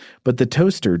unredeemable. But the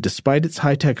toaster, despite its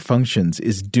high-tech functions,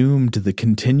 is doomed to the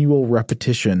continual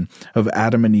repetition of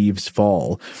Adam and Eve's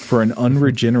fall, for an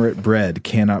unregenerate bread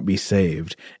cannot be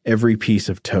saved. Every piece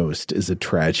of toast is a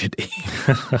tragedy."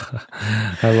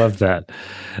 I love that.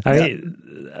 I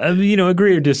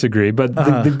agree or disagree, but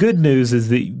the good news is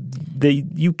that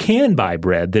you can buy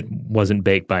bread that wasn't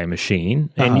baked by a machine,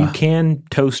 and you can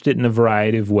toast it in a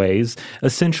variety of ways,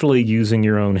 essentially using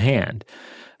your own hand.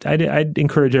 I'd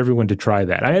encourage everyone to try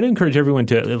that. I'd encourage everyone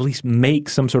to at least make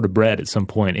some sort of bread at some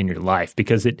point in your life,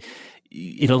 because it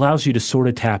allows you to sort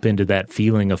of tap into that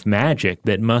feeling of magic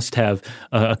that must have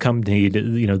accompanied,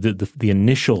 the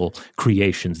initial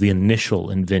creations, the initial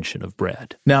invention of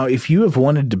bread. Now, if you have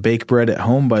wanted to bake bread at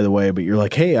home, by the way, but you're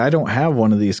like, hey, I don't have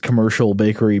one of these commercial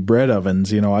bakery bread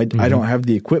ovens, I don't have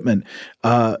the equipment.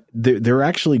 There are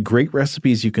actually great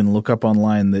recipes you can look up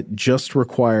online that just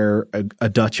require a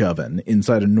Dutch oven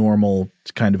inside a normal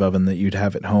kind of oven that you'd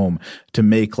have at home to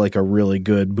make like a really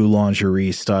good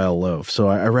boulangerie style loaf. So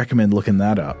I recommend looking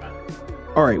that up.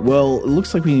 All right, well, it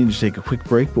looks like we need to take a quick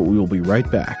break, but we will be right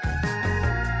back.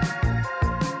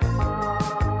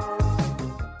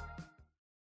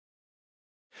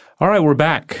 All right, we're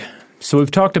back. So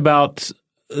we've talked about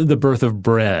the birth of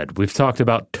bread. We've talked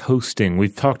about toasting.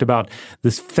 We've talked about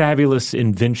this fabulous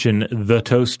invention, the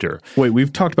toaster. Wait,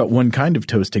 we've talked about one kind of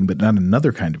toasting, but not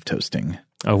another kind of toasting.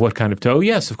 Oh, what kind of toast? Oh,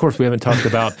 yes, of course, we haven't talked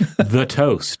about the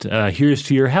toast. Here's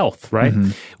to your health, right?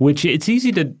 Mm-hmm. Which it's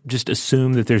easy to just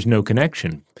assume that there's no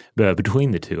connection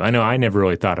between the two. I know I never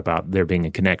really thought about there being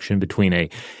a connection between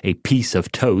a piece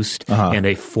of toast and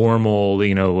a formal,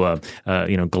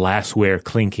 glassware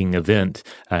clinking event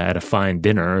at a fine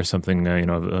dinner or something,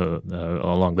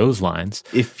 along those lines.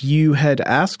 If you had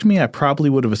asked me, I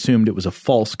probably would have assumed it was a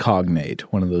false cognate,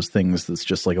 one of those things that's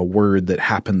just like a word that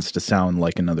happens to sound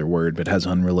like another word but has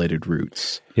unrelated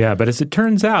roots. Yeah, but as it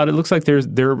turns out, it looks like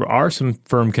there are some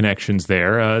firm connections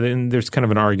there. And there's kind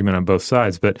of an argument on both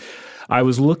sides. But I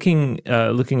was looking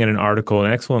at an article,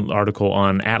 an excellent article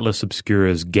on Atlas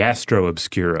Obscura's Gastro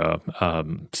Obscura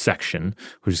section,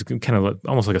 which is kind of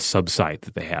almost like a sub-site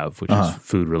that they have, which is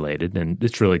food related, and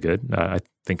it's really good. I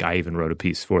think I even wrote a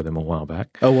piece for them a while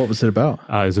back. Oh, what was it about?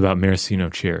 It was about maraschino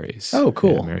cherries. Oh,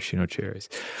 cool. Yeah, maraschino cherries.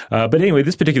 But anyway,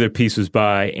 this particular piece was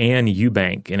by Anne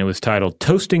Eubank, and it was titled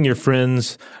 "Toasting Your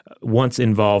Friends Once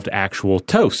Involved Actual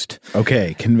Toast."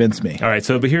 Okay, convince me. All right,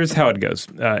 but here's how it goes.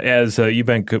 As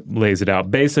Eubank lays it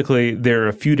out, basically there are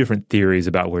a few different theories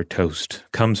about where toast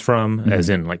comes from, as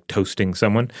in like toasting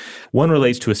someone. One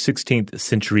relates to a 16th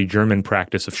century German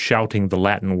practice of shouting the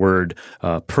Latin word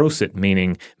prosit,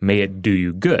 meaning may it do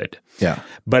you good. Yeah.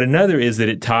 But another is that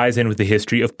it ties in with the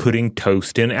history of putting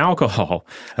toast in alcohol.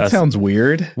 That sounds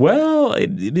weird. Well,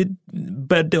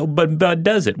 but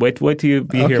does it? Wait till you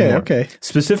hear more. Okay.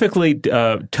 Specifically,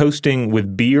 toasting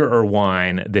with beer or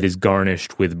wine that is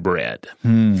garnished with bread.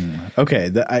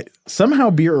 Okay. Somehow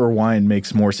beer or wine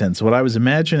makes more sense. What I was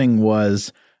imagining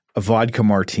was a vodka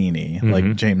martini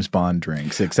like James Bond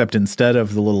drinks, except instead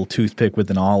of the little toothpick with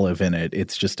an olive in it,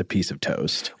 it's just a piece of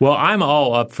toast. Well, I'm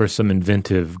all up for some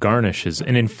inventive garnishes.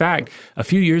 And in fact, a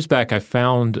few years back, I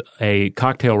found a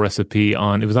cocktail recipe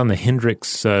it was on the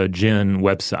Hendrick's gin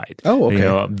website. Oh,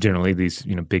 okay. Generally, these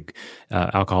big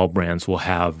alcohol brands will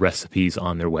have recipes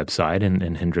on their website,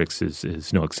 and Hendrick's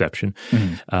is no exception.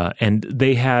 And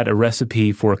they had a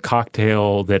recipe for a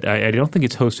cocktail that I don't think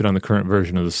it's hosted on the current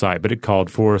version of the site, but it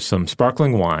called for some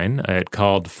sparkling wine. It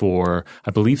called for,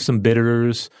 I believe, some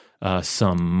bitters,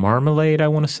 some marmalade, I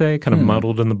want to say, kind of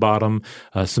muddled in the bottom,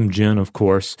 some gin, of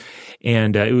course.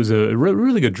 And it was a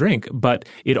really good drink, but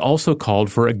it also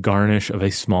called for a garnish of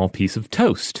a small piece of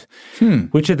toast,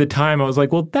 which at the time I was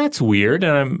like, well, that's weird.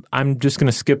 And I'm just going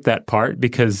to skip that part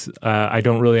because I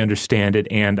don't really understand it.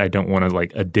 And I don't want to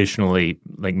additionally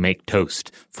make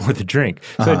toast for the drink.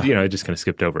 So, I just kind of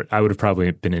skipped over it. I would have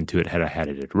probably been into it had I had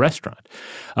it at a restaurant.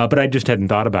 But I just hadn't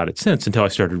thought about it since until I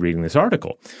started reading this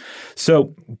article.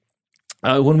 So,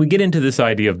 when we get into this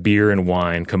idea of beer and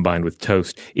wine combined with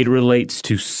toast, it relates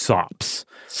to sops.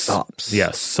 Sops.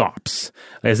 Yeah, sops.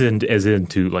 As in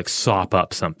to sop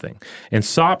up something. And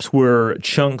sops were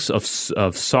chunks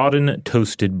of sodden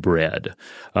toasted bread.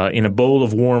 In a bowl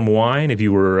of warm wine, if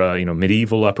you were,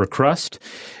 medieval upper crust,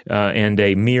 and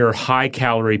a mere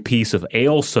high-calorie piece of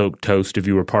ale-soaked toast if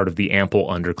you were part of the ample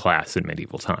underclass in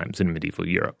medieval times, in medieval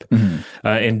Europe.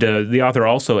 And the author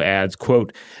also adds,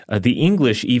 quote, the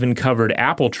English even covered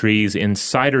apple trees in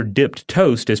cider-dipped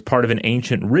toast as part of an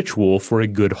ancient ritual for a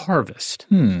good harvest.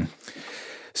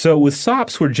 So with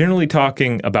sops, we're generally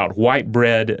talking about white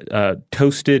bread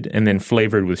toasted and then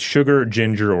flavored with sugar,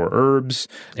 ginger, or herbs.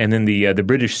 And then the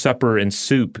British supper and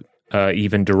soup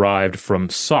even derived from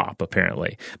sop,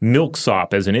 apparently.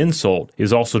 Milksop, as an insult,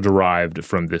 is also derived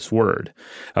from this word.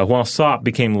 While sop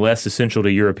became less essential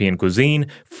to European cuisine,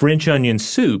 French onion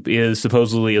soup is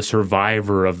supposedly a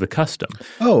survivor of the custom.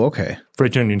 Oh, okay.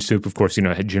 French onion soup, of course,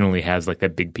 generally has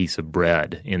that big piece of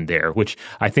bread in there, which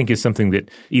I think is something that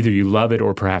either you love it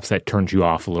or perhaps that turns you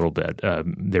off a little bit,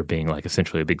 there being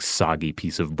essentially a big soggy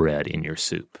piece of bread in your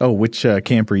soup. Oh, which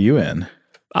camp are you in?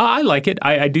 I like it.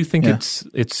 I do think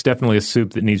it's definitely a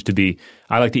soup that needs to be –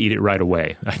 I like to eat it right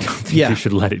away. I don't think you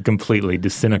should let it completely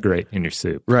disintegrate in your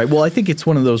soup. Right. Well, I think it's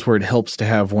one of those where it helps to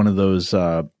have one of those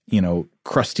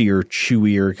crustier,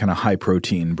 chewier, kind of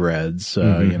high-protein breads, with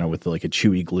a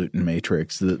chewy gluten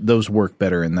matrix. Those work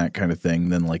better in that kind of thing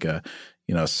than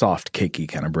a soft, cakey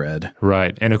kind of bread.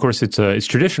 Right. And, of course, it's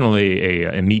traditionally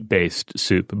a meat-based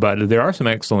soup, but there are some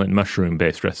excellent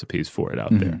mushroom-based recipes for it out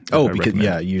there. Oh, because,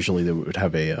 usually they would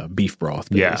have a beef broth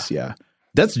base. Yeah.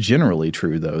 That's generally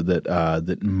true, though,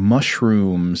 that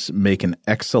mushrooms make an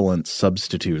excellent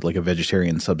substitute, like a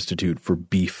vegetarian substitute for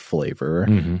beef flavor.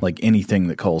 Like anything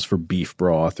that calls for beef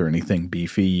broth or anything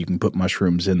beefy, you can put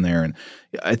mushrooms in there. And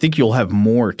I think you'll have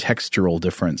more textural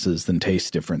differences than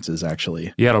taste differences,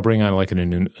 actually. Yeah, it'll bring on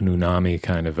an unami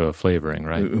kind of a flavoring,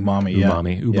 right? Umami, yeah.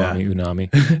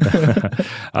 Unami.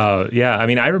 Yeah, I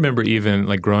mean, I remember even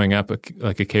growing up,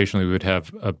 occasionally we would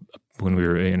have when we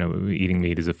were, eating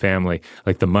meat as a family,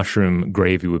 the mushroom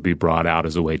gravy would be brought out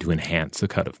as a way to enhance a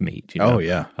cut of meat. Oh,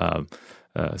 yeah.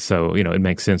 So, it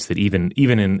makes sense that even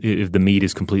if the meat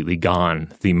is completely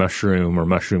gone, the mushroom or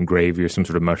mushroom gravy or some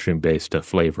sort of mushroom-based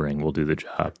flavoring will do the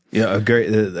job. Yeah,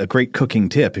 a great cooking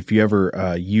tip. If you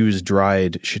ever use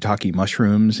dried shiitake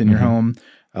mushrooms in your home,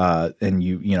 and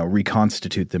you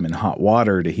reconstitute them in hot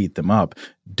water to heat them up,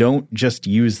 don't just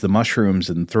use the mushrooms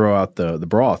and throw out the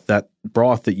broth. That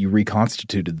broth that you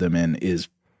reconstituted them in is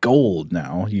gold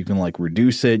now. You can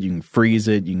reduce it, you can freeze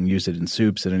it, you can use it in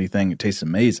soups and anything. It tastes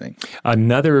amazing.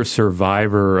 Another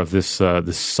survivor of this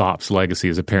sop's legacy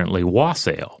is apparently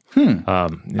wassail. I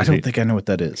don't think I know what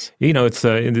that is. It's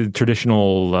in the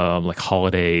traditional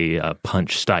holiday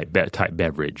punch type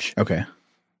beverage. Okay.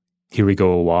 Here we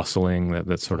go, wassailing,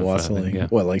 that sort of wassailing. Yeah.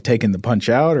 What, taking the punch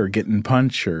out or getting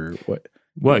punch or what?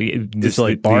 Well,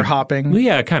 it's bar hopping?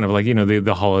 Yeah, kind of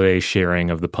the holiday sharing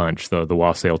of the punch, the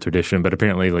wassail tradition. But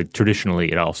apparently,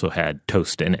 traditionally, it also had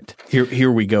toast in it. Here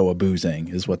we go, a boozing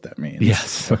is what that means.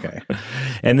 Yes. Okay.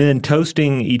 And then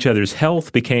toasting each other's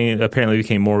health apparently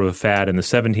became more of a fad in the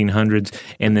 1700s.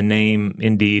 And the name,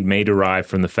 indeed, may derive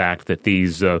from the fact that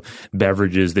these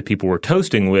beverages that people were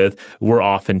toasting with were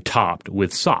often topped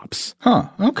with sops. Huh.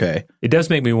 Okay. It does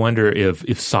make me wonder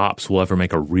if sops will ever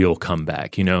make a real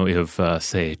comeback. If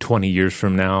say 20 years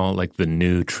from now, the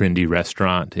new trendy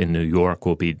restaurant in New York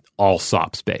will be all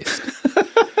sops based.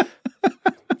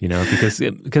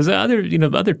 Because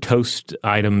other toast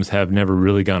items have never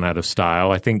really gone out of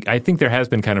style. I think there has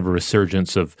been kind of a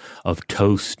resurgence of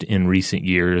toast in recent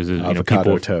years.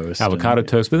 Avocado toast,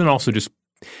 but then also just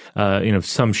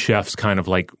some chefs kind of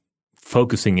like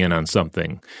focusing in on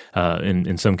something,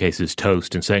 in some cases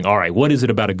toast, and saying, all right, what is it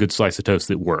about a good slice of toast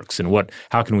that works, and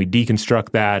how can we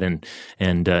deconstruct that and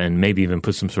maybe even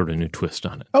put some sort of new twist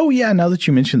on it? Oh yeah, now that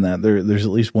you mention that, there's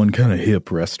at least one kind of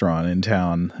hip restaurant in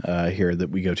town here that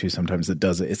we go to sometimes that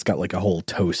does it. It's got like a whole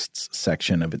toasts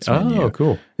section of its menu. Oh,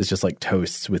 cool. It's just like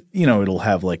toasts with, it'll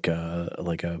have like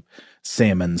a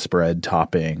salmon spread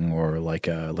topping or like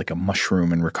a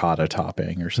mushroom and ricotta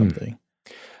topping or something.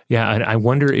 Yeah, and I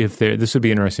wonder if this would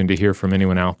be interesting to hear from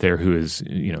anyone out there who is,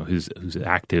 who's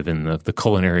active in the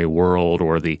culinary world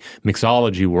or the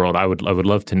mixology world. I would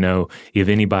love to know if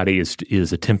anybody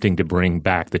is attempting to bring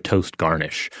back the toast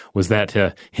garnish. Was that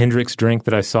Hendrick's drink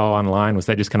that I saw online? Was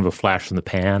that just kind of a flash in the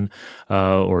pan,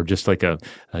 or just like a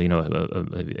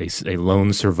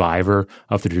lone survivor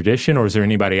of the tradition? Or is there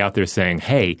anybody out there saying,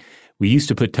 hey, we used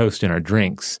to put toast in our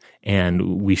drinks,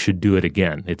 and we should do it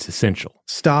again. It's essential.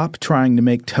 Stop trying to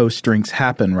make toast drinks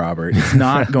happen, Robert. It's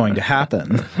not going to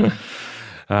happen.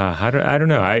 I don't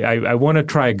know. I want to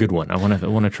try a good one. I want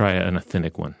to try an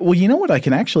authentic one. Well, you know what? I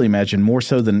can actually imagine more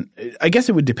so than – I guess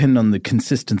it would depend on the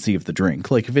consistency of the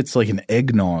drink. Like if it's like an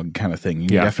eggnog kind of thing, you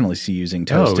definitely see using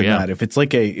toast in that. If it's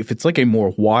like a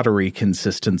more watery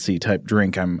consistency type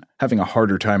drink, I'm having a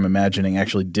harder time imagining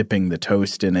actually dipping the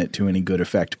toast in it to any good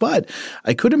effect. But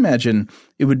I could imagine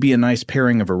it would be a nice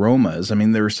pairing of aromas. I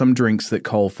mean, there are some drinks that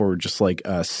call for just like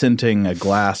scenting a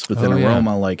glass with an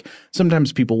aroma. Like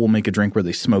sometimes people will make a drink where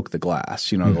they smoke the glass.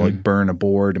 They'll like burn a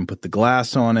board and put the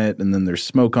glass on it, and then there's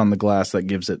smoke on the glass that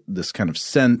gives it this kind of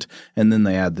scent, and then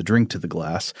they add the drink to the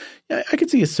glass. Yeah, I could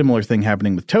see a similar thing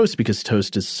happening with toast because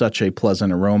toast is such a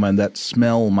pleasant aroma, and that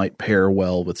smell might pair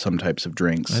well with some types of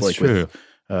drinks. That's true.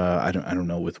 I don't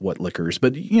know with what liquors,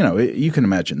 but you can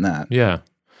imagine that. Yeah.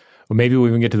 Well, maybe we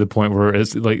even get to the point where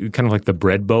it's like kind of like the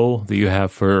bread bowl that you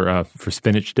have for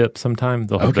spinach dip. Sometime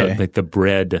they'll have the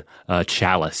bread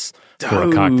chalice for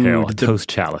a cocktail, a toast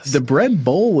chalice. The bread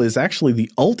bowl is actually the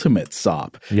ultimate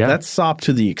sop. Yeah. That's sop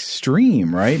to the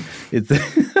extreme, right?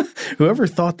 Whoever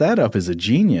thought that up is a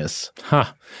genius.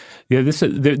 Huh. Yeah,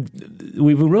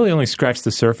 we've really only scratched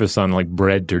the surface on like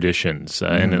bread traditions,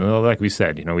 and like we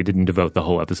said, we didn't devote the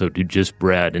whole episode to just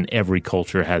bread. And every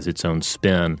culture has its own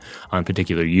spin on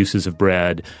particular uses of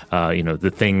bread.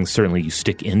 The things certainly you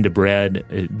stick into bread.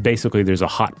 Basically, there's a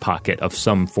hot pocket of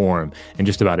some form in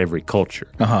just about every culture.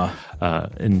 We don't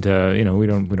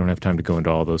have time to go into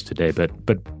all those today, but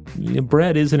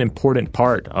bread is an important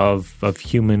part of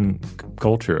human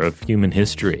culture, of human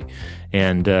history.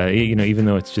 And, even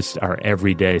though it's just our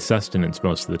everyday sustenance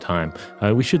most of the time,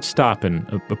 we should stop and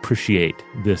appreciate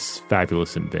this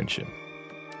fabulous invention.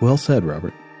 Well said,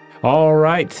 Robert. All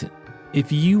right.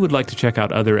 If you would like to check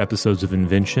out other episodes of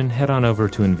Invention, head on over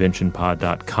to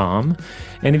inventionpod.com.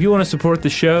 And if you want to support the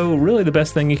show, really the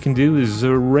best thing you can do is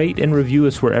rate and review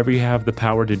us wherever you have the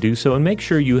power to do so, and make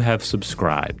sure you have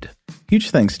subscribed. Huge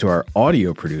thanks to our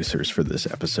audio producers for this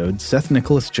episode, Seth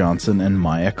Nicholas Johnson and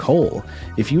Maya Cole.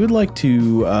 If you would like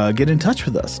to get in touch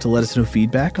with us to let us know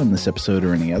feedback on this episode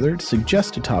or any other, to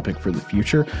suggest a topic for the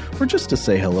future, or just to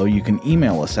say hello, you can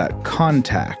email us at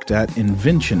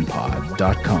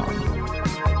contact@inventionpod.com.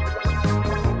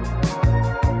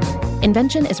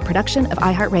 Invention is a production of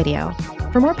iHeartRadio.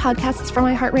 For more podcasts from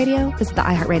iHeartRadio, visit the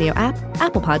iHeartRadio app,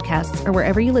 Apple Podcasts, or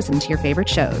wherever you listen to your favorite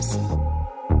shows.